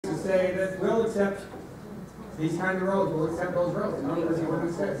say that we'll accept these kind of roads, we'll accept those roads, and none of the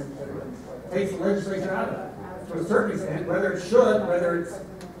ordinance says. Takes the legislature out of that, to a certain extent, whether it should, whether it's,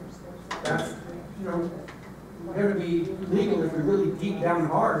 that's, you know, going to be legal if we really deep down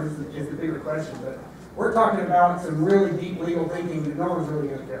hard is the bigger question, but we're talking about some really deep legal thinking that no one's really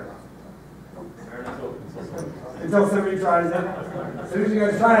going to care about. Until somebody tries it. As soon as you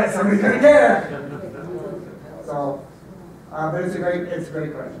guys try it, somebody's going to care. So, but it's a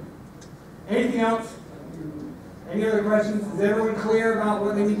great question. Anything else? Any other questions? Is everyone clear about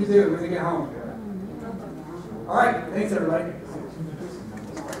what they need to do when they get home? All right. Thanks, everybody.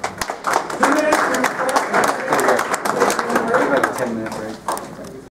 10 minute break.